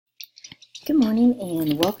Good morning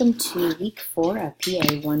and welcome to week 4 of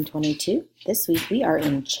PA122. This week we are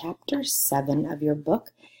in chapter 7 of your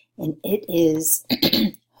book, and it is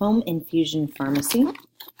home infusion pharmacy.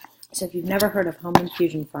 So if you've never heard of home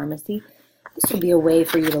infusion pharmacy, this will be a way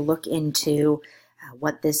for you to look into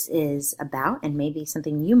what this is about and maybe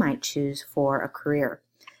something you might choose for a career.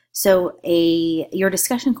 So your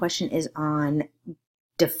discussion question is on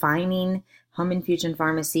defining home infusion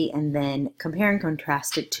pharmacy and then compare and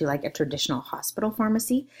contrast it to like a traditional hospital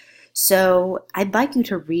pharmacy. So I'd like you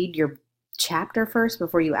to read your chapter first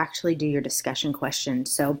before you actually do your discussion question.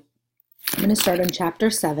 So I'm going to start in chapter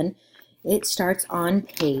 7. It starts on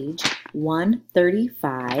page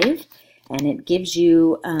 135 and it gives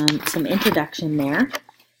you some introduction there.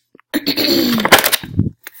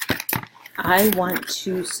 I want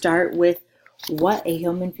to start with what a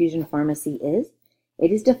home infusion pharmacy is.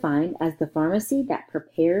 It is defined as the pharmacy that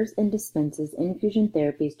prepares and dispenses infusion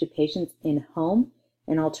therapies to patients in home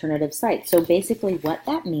and alternative sites. So basically what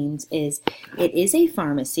that means is it is a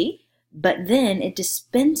pharmacy, but then it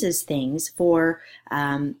dispenses things for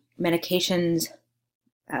medications,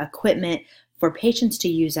 equipment for patients to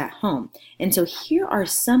use at home. And so here are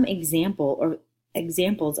some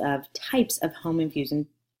examples of types of home infusion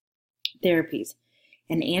therapies.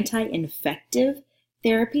 An anti-infective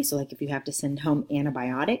therapy, so like if you have to send home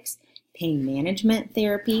antibiotics, pain management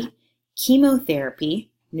therapy, chemotherapy,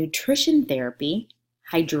 nutrition therapy,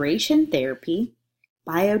 hydration therapy,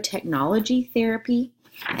 biotechnology therapy,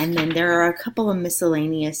 and then there are a couple of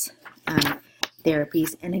miscellaneous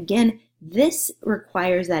therapies. And again, this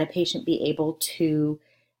requires that a patient be able to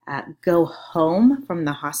go home from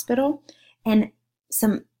the hospital. And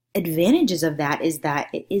some advantages of that is that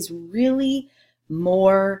it is really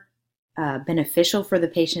more beneficial for the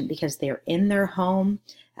patient because they're in their home.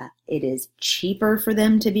 It is cheaper for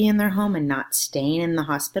them to be in their home and not staying in the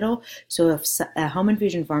hospital. So if a home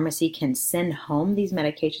infusion pharmacy can send home these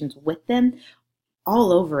medications with them,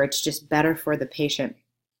 all over, it's just better for the patient.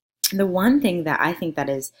 The one thing that I think that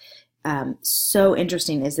is so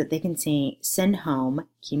interesting is that they can send home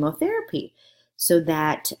chemotherapy so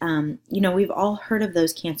that, we've all heard of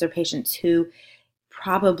those cancer patients who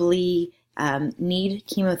probably need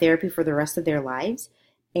chemotherapy for the rest of their lives.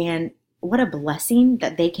 And what a blessing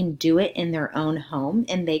that they can do it in their own home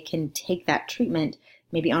and they can take that treatment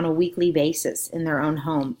maybe on a weekly basis in their own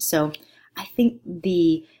home. So I think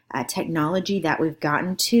the technology that we've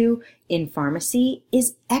gotten to in pharmacy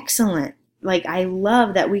is excellent. Like I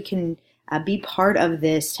love that we can be part of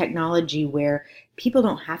this technology where people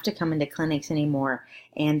don't have to come into clinics anymore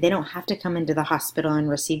and they don't have to come into the hospital and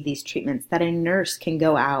receive these treatments, that a nurse can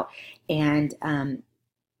go out and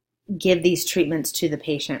give these treatments to the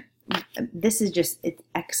patient. This is it's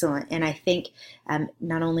excellent. And I think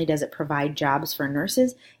not only does it provide jobs for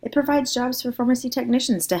nurses, it provides jobs for pharmacy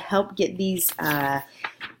technicians to help get these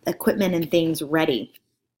equipment and things ready.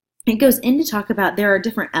 It goes in to talk about there are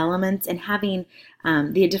different elements and having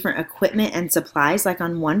the different equipment and supplies, like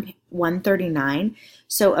on 139.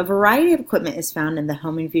 So a variety of equipment is found in the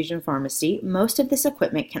home infusion pharmacy. Most of this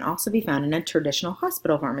equipment can also be found in a traditional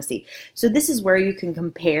hospital pharmacy. So this is where you can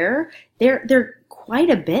compare. They're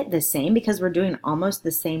quite a bit the same because we're doing almost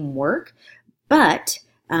the same work, but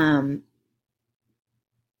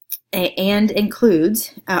and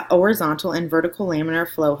includes horizontal and vertical laminar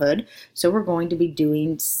flow hood. So we're going to be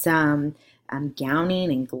doing some gowning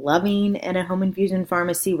and gloving at a home infusion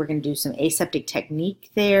pharmacy. We're going to do some aseptic technique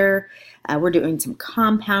there. We're doing some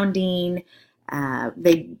compounding.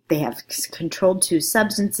 They have controlled 2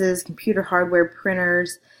 substances, computer hardware,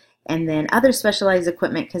 printers, and then other specialized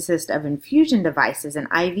equipment consists of infusion devices and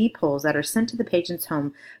IV poles that are sent to the patient's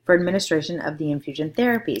home for administration of the infusion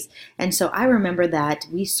therapies. And so I remember that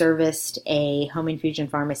we serviced a home infusion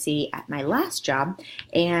pharmacy at my last job,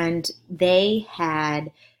 and they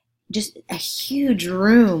had just a huge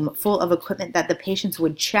room full of equipment that the patients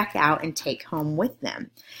would check out and take home with them.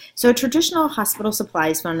 So traditional hospital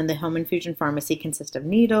supplies found in the home infusion pharmacy consist of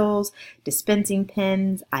needles, dispensing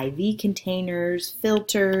pens, IV containers,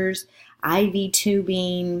 filters, IV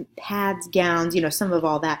tubing, pads, gowns, some of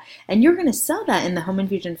all that. And you're going to sell that in the home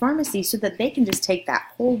infusion pharmacy so that they can just take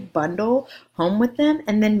that whole bundle home with them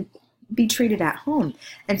and then be treated at home.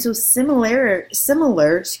 And so similar,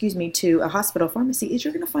 to a hospital pharmacy is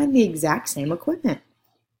you're going to find the exact same equipment.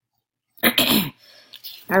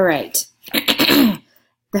 All right.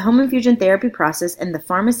 The home infusion therapy process and the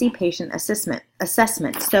pharmacy patient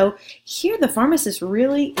assessment. So here the pharmacist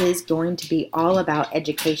really is going to be all about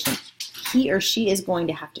education. He or she is going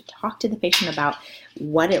to have to talk to the patient about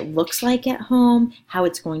what it looks like at home, how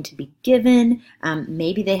it's going to be given.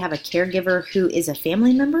 Maybe they have a caregiver who is a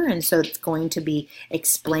family member, and so it's going to be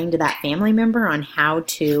explained to that family member on how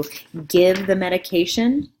to give the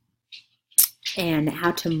medication and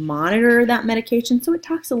how to monitor that medication. So it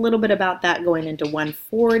talks a little bit about that going into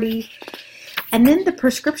 140. And then the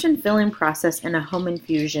prescription filling process in a home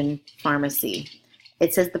infusion pharmacy.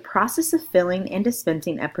 It says the process of filling and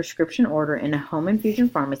dispensing a prescription order in a home infusion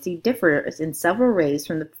pharmacy differs in several ways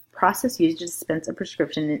from the process used to dispense a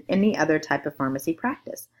prescription in any other type of pharmacy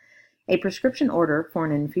practice. A prescription order for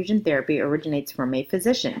an infusion therapy originates from a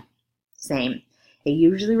physician. Same. It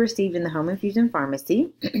usually received in the home infusion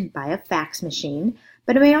pharmacy by a fax machine,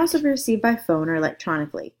 but it may also be received by phone or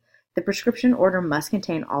electronically. The prescription order must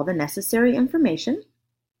contain all the necessary information,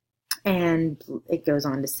 and it goes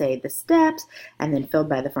on to say the steps, and then filled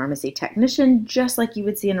by the pharmacy technician, just like you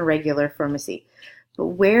would see in a regular pharmacy. But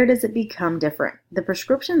where does it become different? The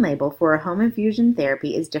prescription label for a home infusion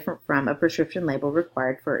therapy is different from a prescription label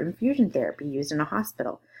required for infusion therapy used in a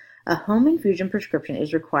hospital. A home infusion prescription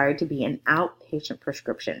is required to be an outpatient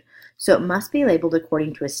prescription, so it must be labeled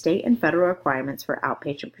according to state and federal requirements for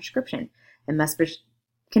outpatient prescription. It must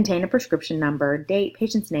contain a prescription number, date,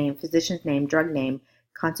 patient's name, physician's name, drug name,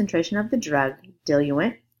 concentration of the drug,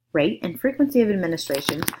 diluent, rate, and frequency of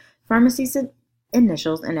administration, pharmacy's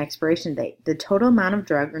initials, and expiration date. The total amount of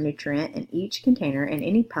drug or nutrient in each container in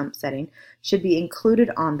any pump setting should be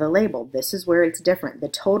included on the label. This is where it's different. The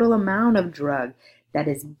total amount of drug that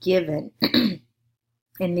is given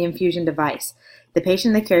in the infusion device. The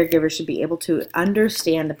patient and the caregiver should be able to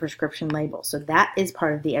understand the prescription label. So that is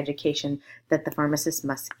part of the education that the pharmacist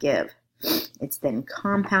must give. It's then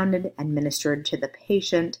compounded, administered to the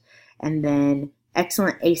patient, and then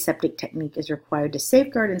excellent aseptic technique is required to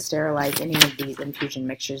safeguard and sterilize any of these infusion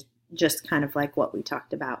mixtures, just kind of like what we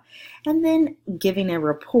talked about. And then giving a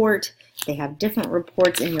report. They have different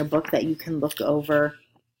reports in your book that you can look over.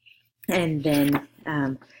 And then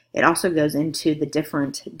it also goes into the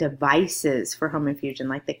different devices for home infusion,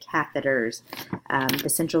 like the catheters, the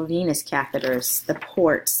central venous catheters, the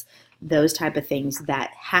ports, those type of things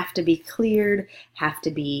that have to be cleared, have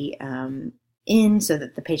to be in so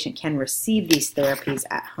that the patient can receive these therapies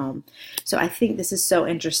at home. So I think this is so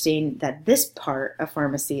interesting that this part of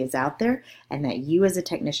pharmacy is out there and that you as a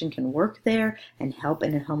technician can work there and help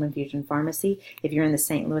in a home infusion pharmacy. If you're in the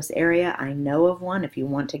St. Louis area, I know of one. If you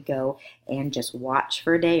want to go and just watch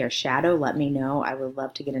for a day or shadow, let me know. I would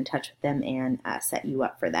love to get in touch with them and set you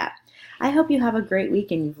up for that. I hope you have a great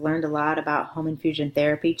week and you've learned a lot about home infusion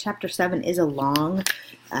therapy. Chapter 7 is a long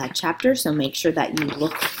chapter, so make sure that you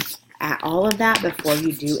look at all of that before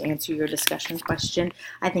you do answer your discussion question.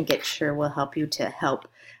 I think it sure will help you to help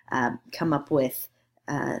come up with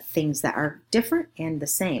things that are different and the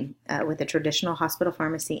same with a traditional hospital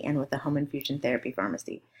pharmacy and with a home infusion therapy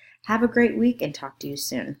pharmacy. Have a great week and talk to you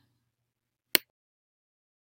soon.